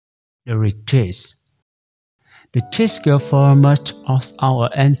The retreats. The trigger for much of our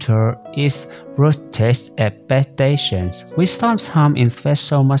enter is rotate expectations. We sometimes invest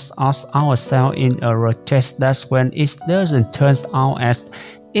so much of ourselves in a rotate that when it doesn't turn out as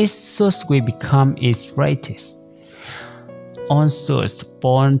it should, we become irritated. Also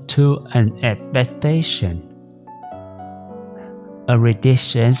born to an expectation. A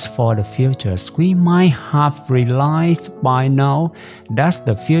prediction for the future. We might have realized by now that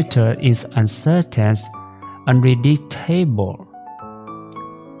the future is uncertain, unpredictable.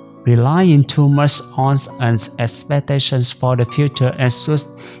 Relying too much on an expectations for the future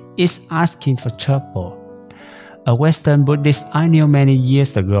is asking for trouble. A Western Buddhist I knew many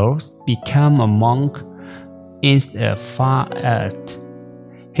years ago became a monk in the Far East.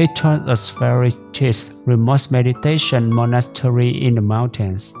 He taught us very strict, remote meditation monastery in the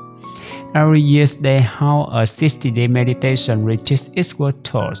mountains. Every year they held a 60-day meditation retreat. It was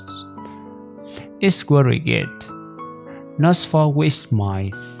taught. It was eradicate, not for weak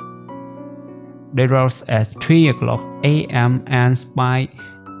minds. They rose at 3 o'clock a.m. and by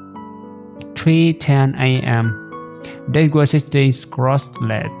 3:10 a.m. they were sitting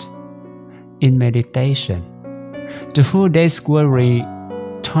cross-legged in meditation. The whole day were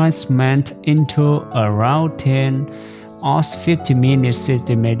transformed into a routine of 50 minutes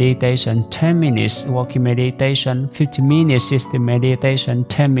sitting meditation, 10 minutes walking meditation, 50 minutes sitting meditation,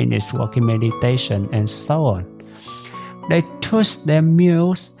 10 minutes walking meditation, and so on. They took their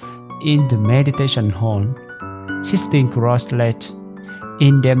meals in the meditation hall, sitting cross-legged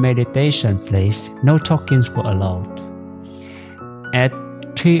in their meditation place. No talkings were allowed. At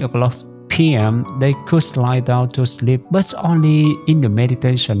 3 o'clock p.m. they could lie down to sleep, but only in the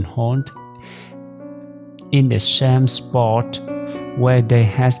meditation hall, in the same spot where they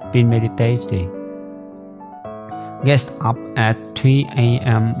had been meditating. Get up at 3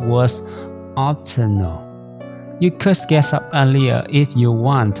 a.m. was optional. You could get up earlier if you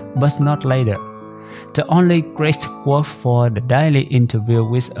want, but not later. The only great work for the daily interview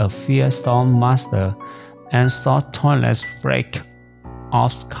with a fearsome master and short toilet break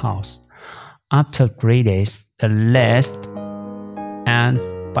of course. After 3 days, the legs and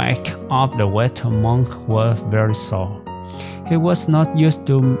back of the Western monk were very sore. He was not used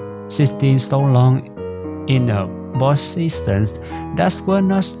to sitting so long in a position that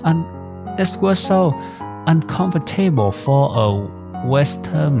was so uncomfortable for a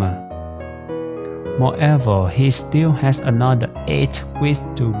Westerner. Moreover, he still has another 8 weeks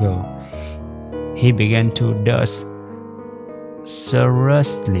to go. He began to doubt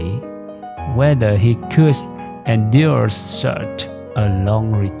seriously whether he could endure such a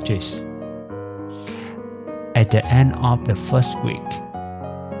long retreat. At the end of the first week,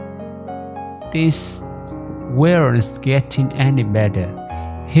 this weren't getting any better.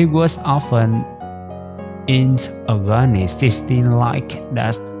 He was often in agony, sitting like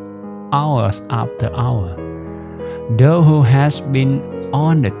that hours after hour. Those who has been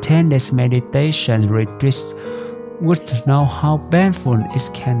on the 10 days meditation retreat would know how painful it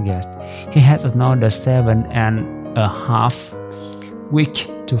can get. He had another 7.5 weeks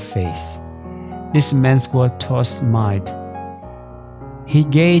to face. This man's was tossed mind. He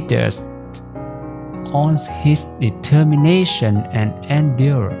gathered on his determination and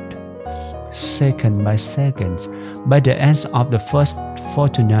endured, second by second. By the end of the first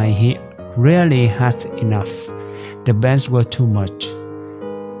fortnight, he really had enough. The bands were too much.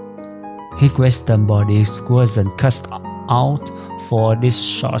 His Western body wasn't cut out for this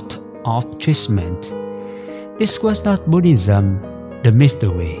sort of treatment. This was not Buddhism, the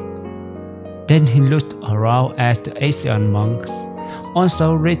mystery. Then he looked around at the Asian monks,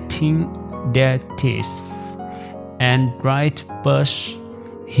 also reading their teeth, and right pushed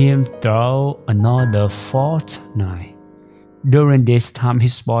him through another fortnight. During this time,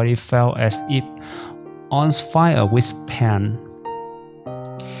 his body felt as if on fire with pain.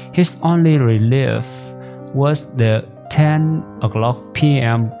 His only relief was the 10 o'clock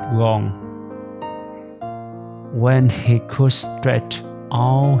p.m. gong, when he could stretch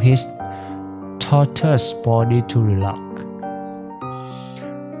all his tortuous body to relax.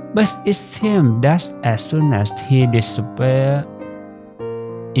 But it seemed that as soon as he disappeared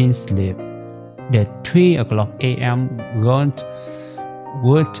in sleep, the 3 o'clock a.m. gong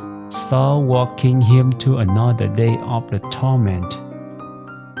would start walking him to another day of the torment.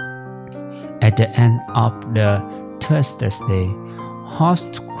 At the end of the Thursday,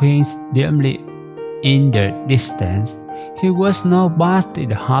 hot queens dimly in the distance, he was now past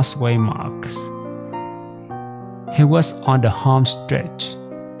the halfway marks. He was on the home stretch.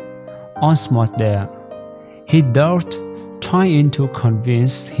 Once more there, he dared trying to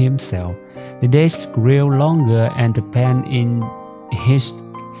convince himself. The days grew longer and the pain in his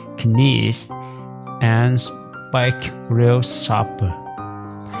knees and back grew sharper.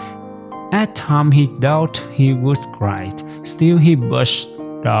 At times he doubted he would cry. Still he burst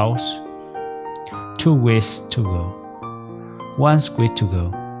out. 2 weeks to go. 1 week to go.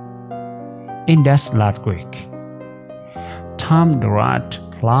 In that last week, time dragged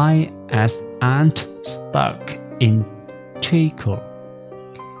like as ant stuck in treacle.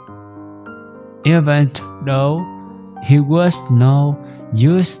 Even though he was now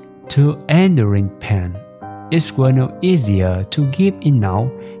used to enduring pain, it was no easier to give in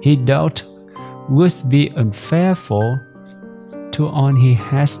now. He doubted would be unfaithful to all he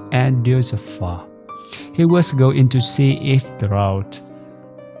has endured so far. He was going to see it through,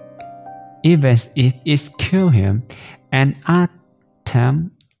 even if it killed him, and at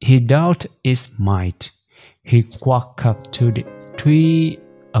times he doubted its might. He woke up to the 3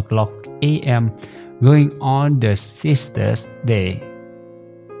 o'clock a.m. going on the 6th day.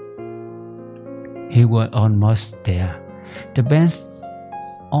 He was almost there. The bends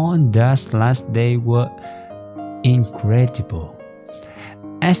on that last day were incredible,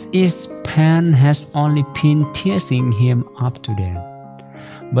 as if pain has only been teasing him up to then,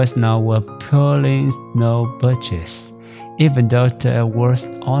 but now were pulling no budges. Even though there was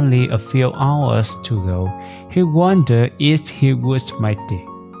only a few hours to go, he wondered if he would make it.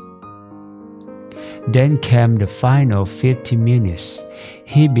 Then came the final 50 minutes.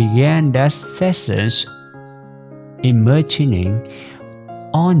 He began that session imagining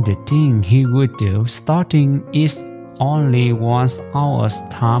on the thing he would do, starting it only 1 hour's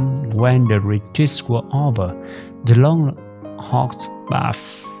time when the retreats were over, the long hot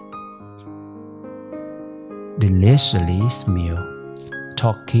bath, the leisurely meal,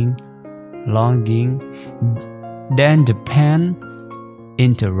 talking, longing. Then the pain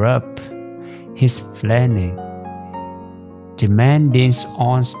interrupted his planning, demanding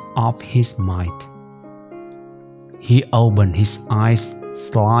ounce of his mind. He opened his eyes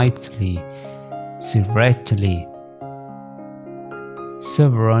slightly, severely,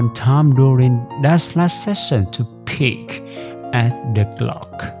 several times during that last session to peek at the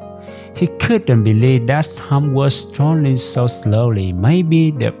clock. He couldn't believe that time was strolling so slowly. Maybe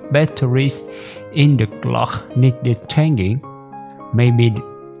the batteries in the clock needed changing. Maybe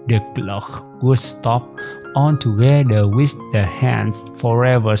the clock would stop altogether with the hands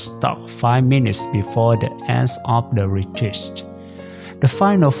forever stuck 5 minutes before the end of the retreat. The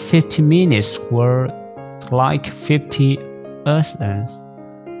final 50 minutes were like 50 oceans.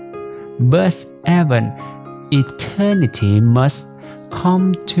 But even eternity must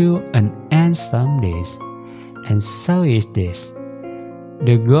come to an end someday, and so is this.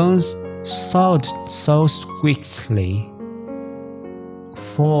 The guns soared so quickly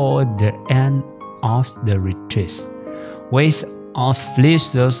for the end of the retreat. Waves of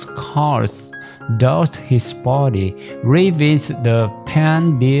blizzard cars doused his body, revealed the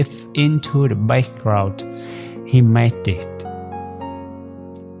pain deep into the background. He made it.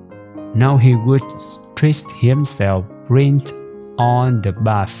 Now he would twist himself, rinsed on the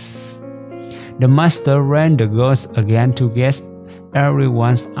bath. The master ran the ghost again to get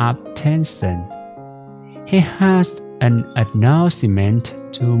everyone's attention. He has an announcement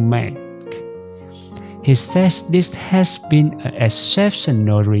to make. He says this has been an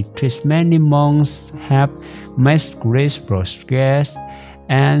exceptional retreat. Many monks have made great progress,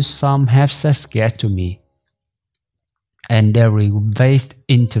 and some have suggested to me, and during vast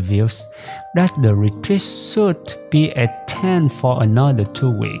interviews, that the retreat should be attended for another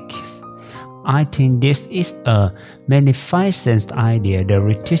 2 weeks. I think this is a magnificent idea. The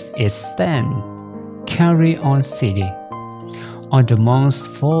retreat is stand, carry on city. All the monks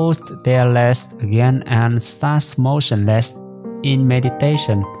fold their legs again and start motionless in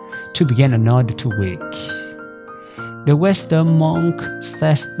meditation to begin another 2 weeks. The Western monk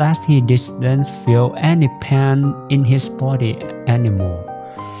says that he didn't feel any pain in his body anymore.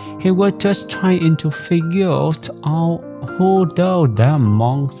 He was just trying to figure out who those damn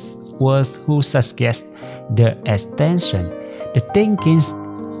monks was who suggested the extension. The thinking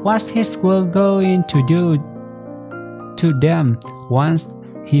what he was going to do to them once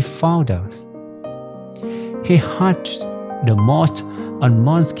he found out. He had the most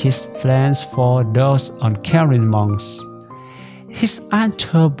unmonkish plans for those uncaring monks. His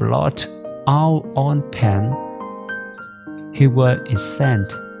answer blotted out on pain. He was insane.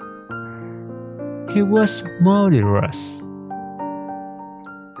 He was murderous.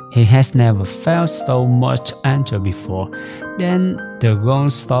 He has never felt so much anger before. Then the gong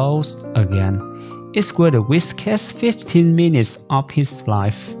stopped again. It was the weakest 15 minutes of his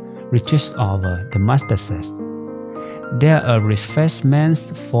life. Retreat over, the master says. There are refreshments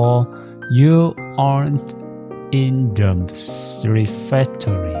for you aren't in the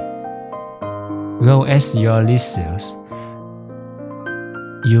refectory. Go as your leisure.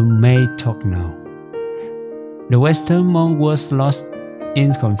 You may talk now. The Western monk was lost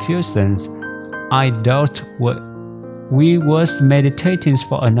in confusion. I doubt we was meditating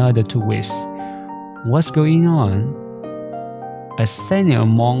for another 2 weeks. What's going on? A senior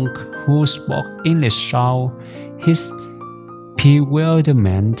monk who spoke English saw his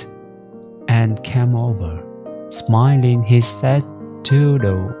bewilderment and came over. Smiling, he said to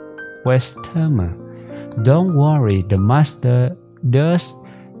the Westerner, "Don't worry, the master does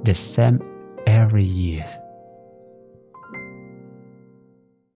the same every year."